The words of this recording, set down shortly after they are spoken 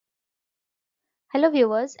Hello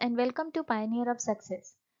viewers and welcome to Pioneer of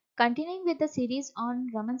Success. Continuing with the series on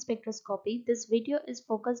Raman Spectroscopy, this video is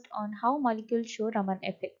focused on how molecules show Raman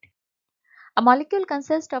effect. A molecule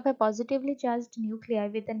consists of a positively charged nuclei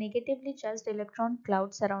with a negatively charged electron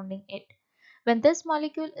cloud surrounding it. When this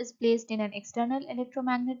molecule is placed in an external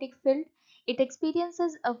electromagnetic field, it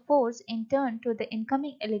experiences a force in turn to the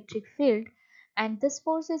incoming electric field, and this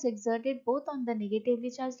force is exerted both on the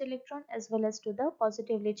negatively charged electron as well as to the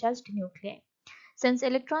positively charged nuclei. Since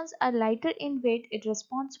electrons are lighter in weight, it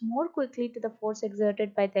responds more quickly to the force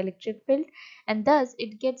exerted by the electric field, and thus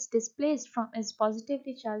it gets displaced from its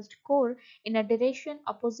positively charged core in a direction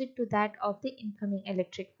opposite to that of the incoming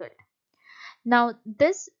electric field. Now,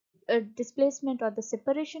 this displacement or the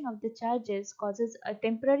separation of the charges causes a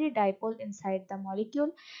temporary dipole inside the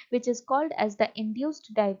molecule, which is called as the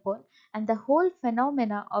induced dipole, and the whole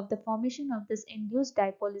phenomena of the formation of this induced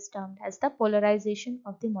dipole is termed as the polarization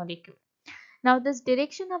of the molecule. Now, this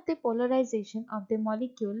direction of the polarization of the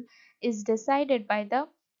molecule is decided by the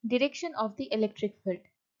direction of the electric field,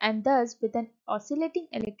 and thus with an oscillating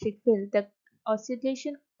electric field, the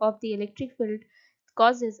oscillation of the electric field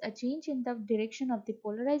causes a change in the direction of the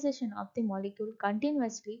polarization of the molecule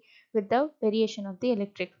continuously with the variation of the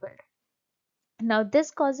electric field. Now,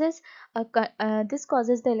 this causes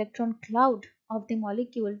the electron cloud of the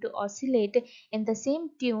molecule to oscillate in the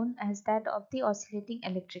same tune as that of the oscillating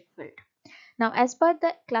electric field. Now, as per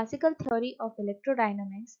the classical theory of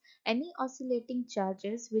electrodynamics, any oscillating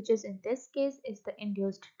charges, which is in this case is the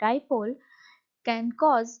induced dipole, can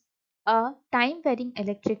cause a time varying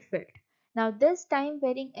electric field. Now, this time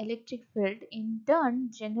varying electric field in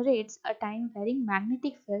turn generates a time varying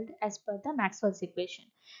magnetic field as per the Maxwell's equation,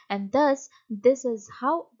 and thus this is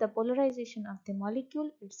how the polarization of the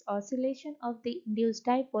molecule, its oscillation of the induced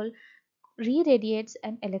dipole, re-radiates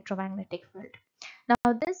an electromagnetic field.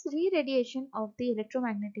 Now, this re-radiation of the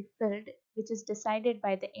electromagnetic field, which is decided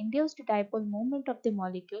by the induced dipole moment of the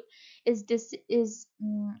molecule, is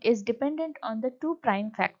dependent on the two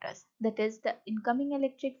prime factors, that is the incoming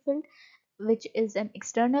electric field, which is an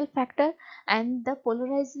external factor, and the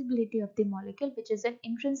polarizability of the molecule, which is an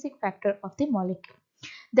intrinsic factor of the molecule.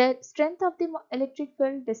 The strength of the electric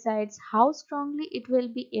field decides how strongly it will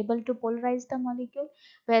be able to polarize the molecule,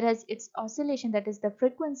 whereas its oscillation, that is the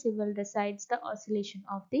frequency, will decides the oscillation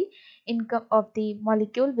of the income of the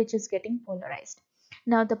molecule which is getting polarized.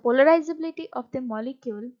 Now, the polarizability of the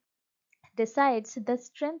molecule decides the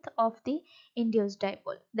strength of the induced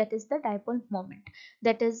dipole, that is the dipole moment.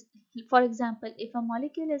 That is, for example, if a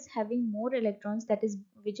molecule is having more electrons, that is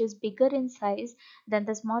which is bigger in size than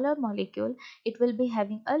the smaller molecule, it will be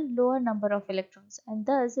having a lower number of electrons, and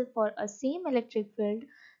thus for a same electric field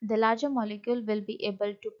the larger molecule will be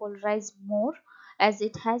able to polarize more as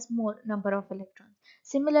it has more number of electrons.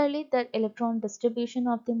 Similarly, the electron distribution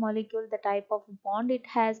of the molecule, the type of bond it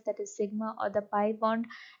has, that is sigma or the pi bond,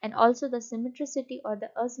 and also the symmetricity or the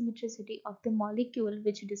asymmetricity of the molecule,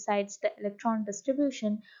 which decides the electron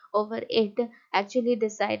distribution over it, actually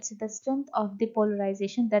decides the strength of the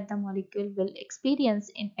polarization that the molecule will experience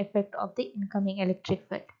in effect of the incoming electric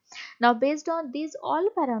field. Now, based on these all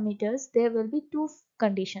parameters, there will be two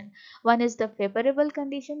conditions. One is the favorable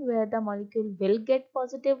condition, where the molecule will get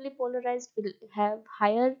positively polarized, will have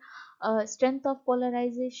higher strength of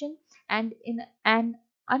polarization, and in an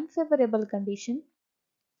unfavorable condition,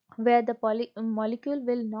 where the molecule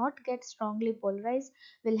will not get strongly polarized,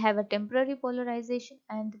 will have a temporary polarization,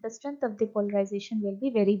 and the strength of the polarization will be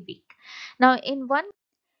very weak. Now,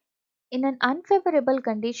 in an unfavorable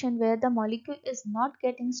condition where the molecule is not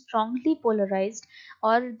getting strongly polarized,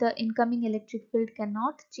 or the incoming electric field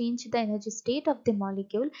cannot change the energy state of the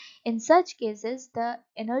molecule, in such cases the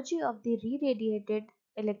energy of the re-radiated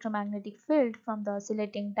electromagnetic field from the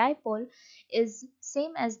oscillating dipole is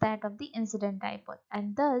same as that of the incident dipole,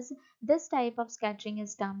 and thus this type of scattering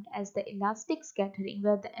is termed as the elastic scattering,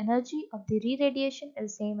 where the energy of the re-radiation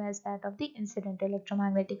is same as that of the incident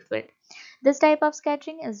electromagnetic field. This type of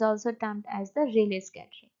scattering is also termed as the Rayleigh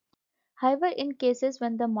scattering. However, in cases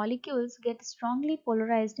when the molecules get strongly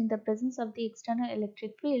polarized in the presence of the external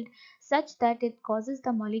electric field, such that it causes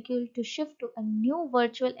the molecule to shift to a new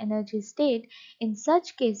virtual energy state, in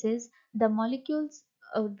such cases the molecules,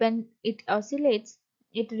 when it oscillates,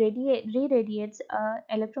 it re-radiates a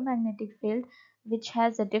electromagnetic field which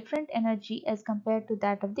has a different energy as compared to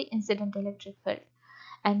that of the incident electric field,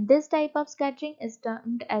 and this type of scattering is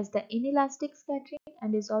termed as the inelastic scattering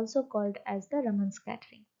and is also called as the Raman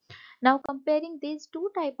scattering. Now, comparing these two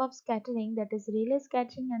types of scattering, that is Rayleigh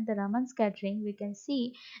scattering and the Raman scattering, we can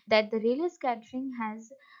see that the Rayleigh scattering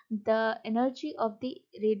has the energy of the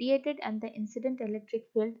radiated and the incident electric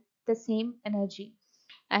field the same energy,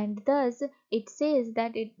 and thus it says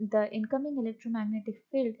that the incoming electromagnetic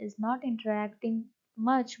field is not interacting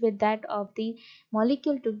much with that of the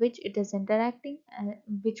molecule to which it is interacting,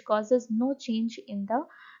 which causes no change in the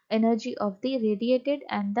energy of the radiated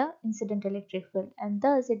and the incident electric field, and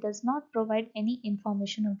thus it does not provide any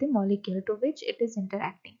information of the molecule to which it is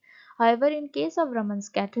interacting. However, in case of Raman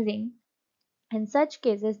scattering, in such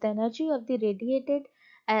cases, the energy of the radiated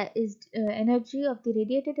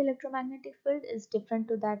electromagnetic field is different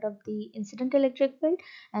to that of the incident electric field,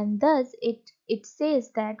 and thus it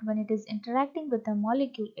says that when it is interacting with a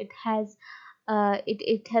molecule, it has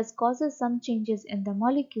causes some changes in the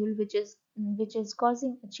molecule, which is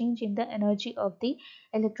causing a change in the energy of the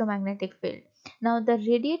electromagnetic field. Now, the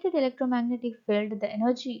radiated electromagnetic field, the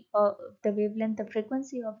energy of the wavelength, the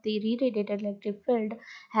frequency of the radiated electric field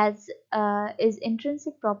has is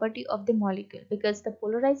intrinsic property of the molecule, because the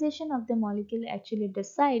polarization of the molecule actually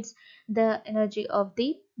decides the energy of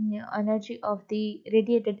the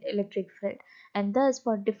radiated electric field, and thus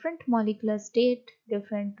for different molecular state,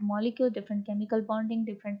 different molecule, different chemical bonding,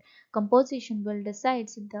 different composition will decide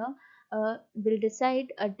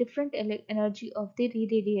a different energy of the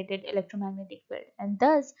radiated electromagnetic field, and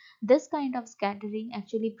thus this kind of scattering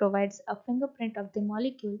actually provides a fingerprint of the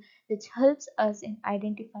molecule, which helps us in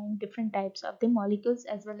identifying different types of the molecules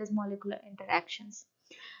as well as molecular interactions.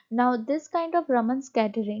 Now, this kind of Raman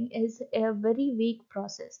scattering is a very weak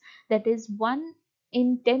process, that is 1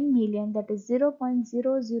 in 10 million, that is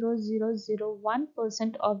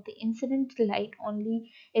 0.00001% of the incident light only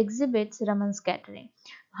exhibits Raman scattering.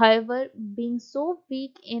 However, being so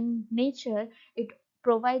weak in nature, it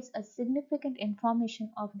provides a significant information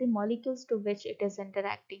of the molecules to which it is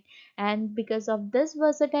interacting, and because of this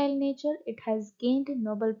versatile nature, it has gained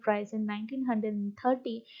Nobel Prize in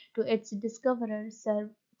 1930 to its discoverer, Sir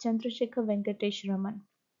Chandrasekhar Venkatesh Raman.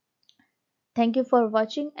 Thank you for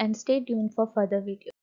watching and stay tuned for further videos.